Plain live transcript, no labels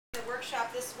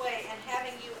workshop this way and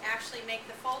having you actually make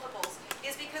the foldables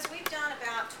is because we've done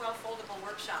about 12 foldable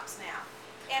workshops now.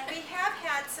 And we have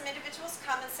had some individuals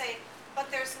come and say, but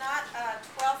there's not a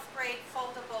 12th grade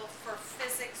foldable for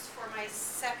physics for my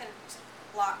second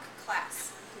block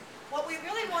class. What we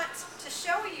really want to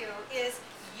show you is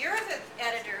you're the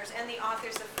editors and the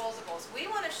authors of Foldables. We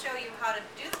want to show you how to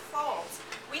do the folds.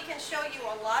 We can show you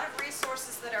a lot of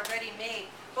resources that are ready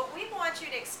made, but we want you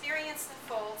to experience the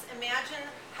folds. Imagine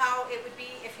how it would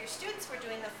be if your students were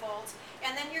doing the folds,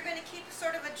 and then you're going to keep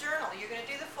sort of a journal. You're going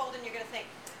to do the fold and you're going to think,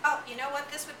 oh, you know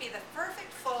what, this would be the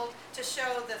perfect fold to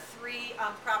show the three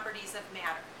properties of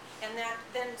matter. And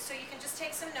so you can just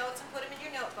take some notes and put them in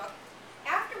your notebook.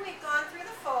 After we've gone through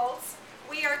the folds,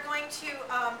 we are going to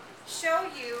show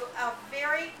you a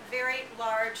very, very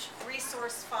large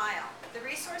resource file. The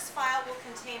resource file will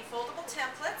contain foldable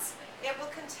templates. It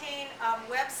will contain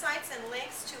websites and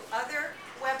links to other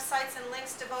websites and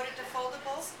links devoted to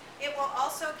foldables. It will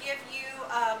also give you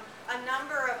a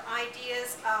number of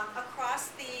ideas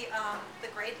across the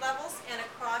grade levels and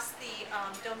across the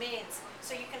domains.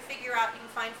 So you can figure out, you can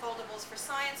find foldables for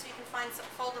science, you can find some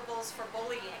foldables for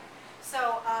bullying.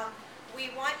 So we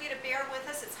want you to bear with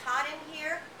us. It's hot in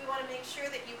here. We want to make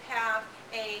sure that you have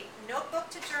a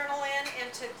notebook to journal in and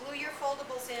to glue your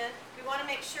foldables in. We want to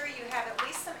make sure you have at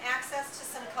least some access to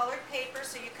some colored paper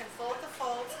so you can fold the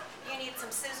folds. You need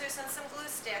some scissors and some glue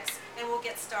sticks, and we'll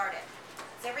get started.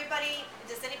 Does anybody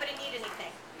need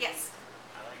anything? Yes?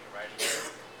 I like your writing.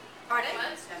 Pardon?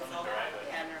 Something to write with.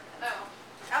 Oh.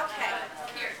 Okay.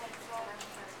 Here.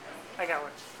 I got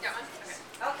one. Got one?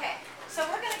 Okay. Okay, so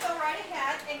we're going to go right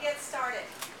ahead and get started.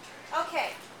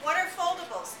 Okay, what are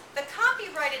foldables? The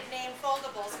copyrighted name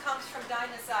foldables comes from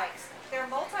Dinah Zykes. They're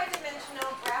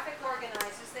multi-dimensional graphic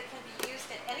organizers that can be used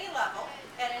at any level,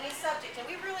 at any subject, and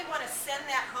we really want to send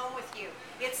that home with you.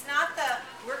 It's not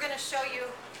we're going to show you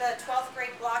the 12th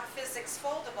grade block physics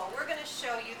foldable. We're going to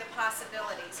show you the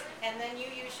possibilities, and then you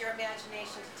use your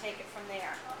imagination to take it from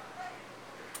there.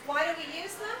 Why do we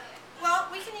use them? Well,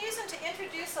 we can use them to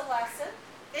introduce a lesson.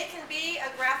 They can be a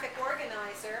graphic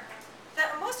organizer. The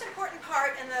most important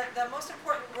part and the most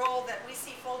important role that we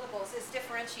see foldables is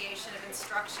differentiation of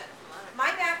instruction. My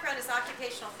background is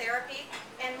occupational therapy,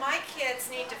 and my kids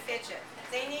need to fidget.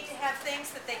 They need to have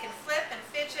things that they can flip and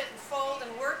fidget and fold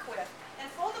and work with. And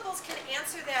foldables can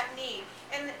answer that need.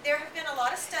 And there have been a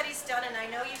lot of studies done, and I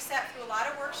know you've sat through a lot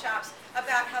of workshops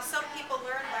about how some people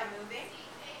learn by moving,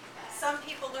 some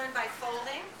people learn by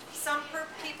folding, some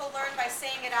people learn by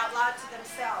saying it out loud to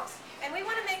themselves. And we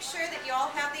want to make sure that you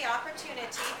all have the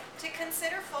opportunity to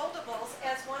consider foldables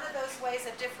as one of those ways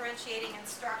of differentiating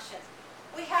instruction.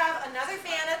 We have another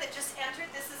Vanna that just entered.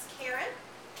 This is Karen.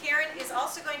 Karen is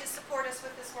also going to support us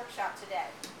with this workshop today.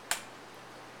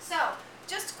 So,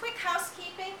 just quick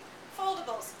housekeeping.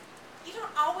 Foldables. You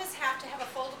don't always have to have a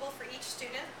foldable for each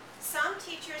student. Some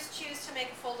teachers choose to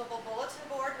make a foldable bulletin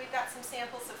board. We've got some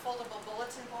samples of foldable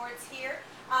bulletin boards here.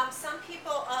 Some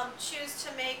people choose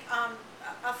to make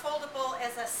a foldable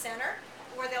as a center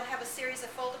where they'll have a series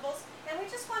of foldables. And we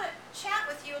just want to chat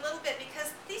with you a little bit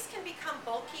because these can become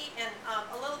bulky and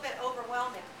a little bit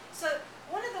overwhelming. So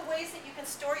one of the ways that you can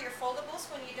store your foldables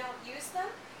when you don't use them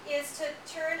is to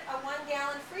turn a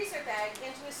 1-gallon freezer bag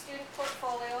into a student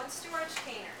portfolio and storage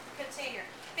container.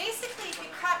 Basically, if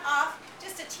you cut off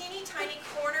just a teeny tiny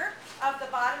corner of the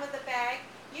bottom of the bag,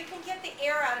 you can get the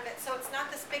air out of it so it's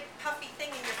not this big puffy thing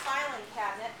in your filing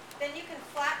cabinet. Then you can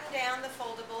flatten down the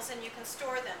foldables and you can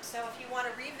store them. So if you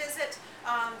want to revisit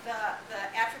the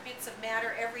attributes of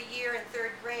matter every year in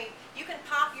 3rd grade, you can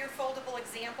pop your foldable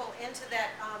example into that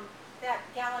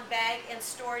gallon bag and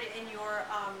store it in your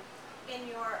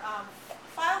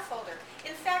file folder.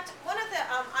 In fact, one of the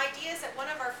ideas at one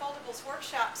of our foldables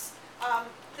workshops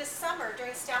this summer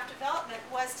during staff development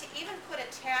was to even put a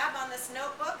tab on this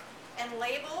notebook and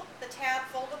label the tab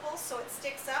foldables so it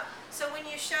sticks up. So when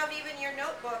you shove even your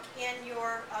notebook in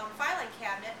your filing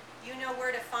cabinet, you know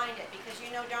where to find it because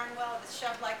you know darn well if it's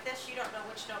shoved like this, you don't know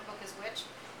which notebook is which.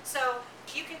 So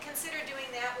you can consider doing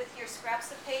that with your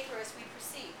scraps of paper as we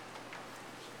proceed.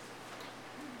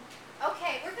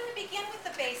 Okay, we're going to begin with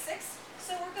the basics.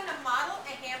 So we're going to model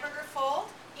a hamburger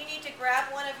fold. You need to grab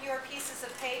one of your pieces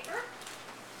of paper.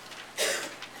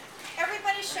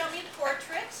 Everybody show me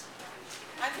portrait.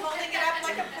 I'm holding it up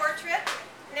like a portrait.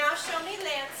 Now show me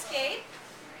landscape.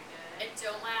 And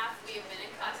don't laugh. We have been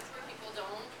in classes where people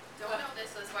don't know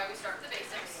this, so that's why we start with the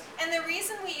basics. And the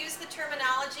reason we use the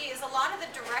terminology is a lot of the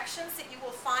directions that you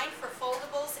will find for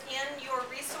foldables in your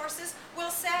resources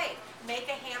will say, make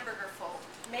a hamburger fold,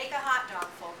 make a hot dog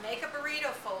fold, make a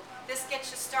burrito fold. This gets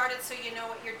you started so you know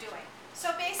what you're doing.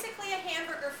 So basically a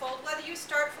hamburger fold, what whether you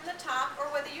start from the top or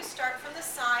whether you start from the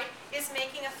side, is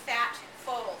making a fat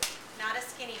fold, not a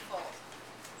skinny fold.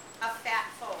 A fat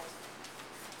fold.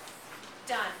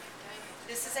 Done.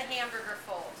 This is a hamburger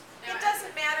fold. It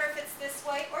doesn't matter if it's this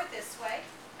way or this way.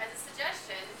 As a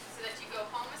suggestion, so that you go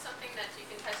home with something that you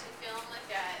can touch and feel and look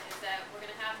at, is that we're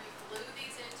going to have you glue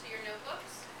these into your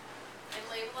notebooks and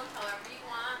label them however you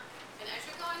want. And as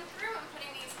you're going through and putting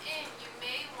these in, you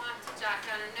may want to jot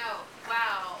down a note.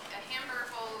 Wow, a hamburger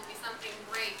fold would be something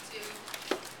great to,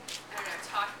 I don't know,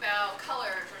 talk about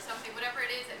colors or something, whatever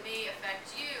it is that may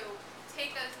affect you.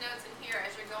 Take those notes in here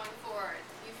as you're going forward.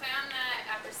 We found that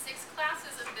after 6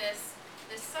 classes of this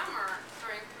summer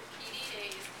during PD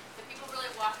days, the people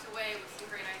really walked away with some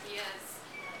great ideas.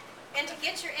 And to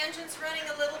get your engines running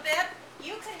a little bit,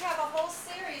 you could have a whole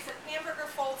series of hamburger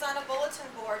folds on a bulletin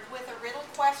board with a riddle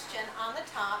question on the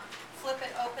top. Flip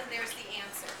it open, there's the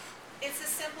answer. It's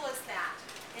as simple as that.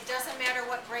 It doesn't matter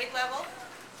what grade level.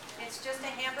 It's just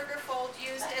a hamburger fold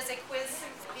used as a quiz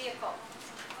vehicle.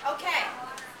 Okay.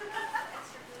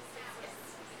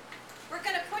 We're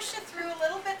going to push it through a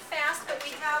little bit fast, but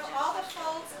we have all the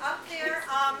folds up there.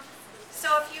 So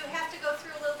if you have to go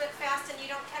through a little bit fast and you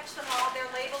don't catch them all, they're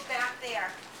labeled back there.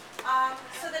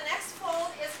 So the next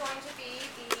fold is going to be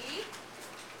the,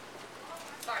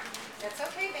 sorry, that's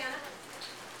okay, Vanna.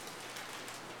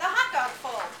 The hot dog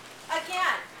fold.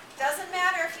 Again, doesn't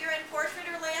matter if you're in portrait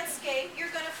or landscape,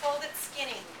 you're going to fold it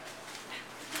skinny.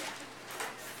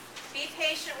 Be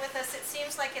patient with us. It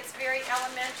seems like it's very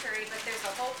elementary, but there's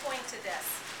a whole point to this.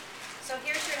 So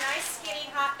here's your nice skinny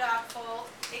hot dog fold.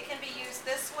 It can be used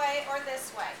this way or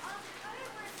this way.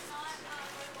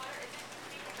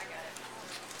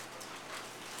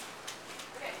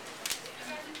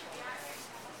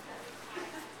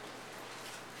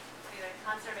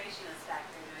 Conservationist back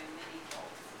there doing mini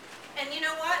folds. And you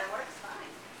know what? That works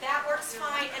fine. That works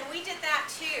fine, and we did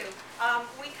that too.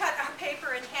 We cut our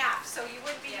paper in half, so you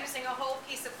wouldn't be using a whole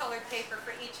piece of colored paper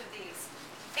for each of these.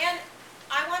 And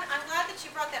I'm glad that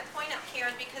you brought that point up,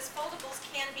 Karen, because foldables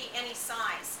can be any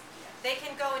size. They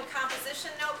can go in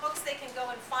composition notebooks, they can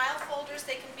go in file folders,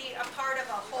 they can be a part of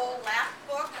a whole lap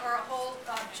book or a whole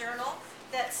journal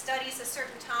that studies a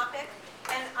certain topic.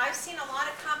 And I've seen a lot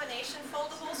of combination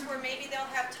foldables where maybe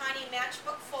they'll have tiny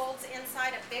matchbook folds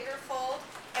inside a bigger fold,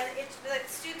 and the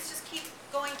students just keep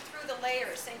going through the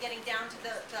layers and getting down to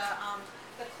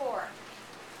the core.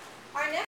 Our next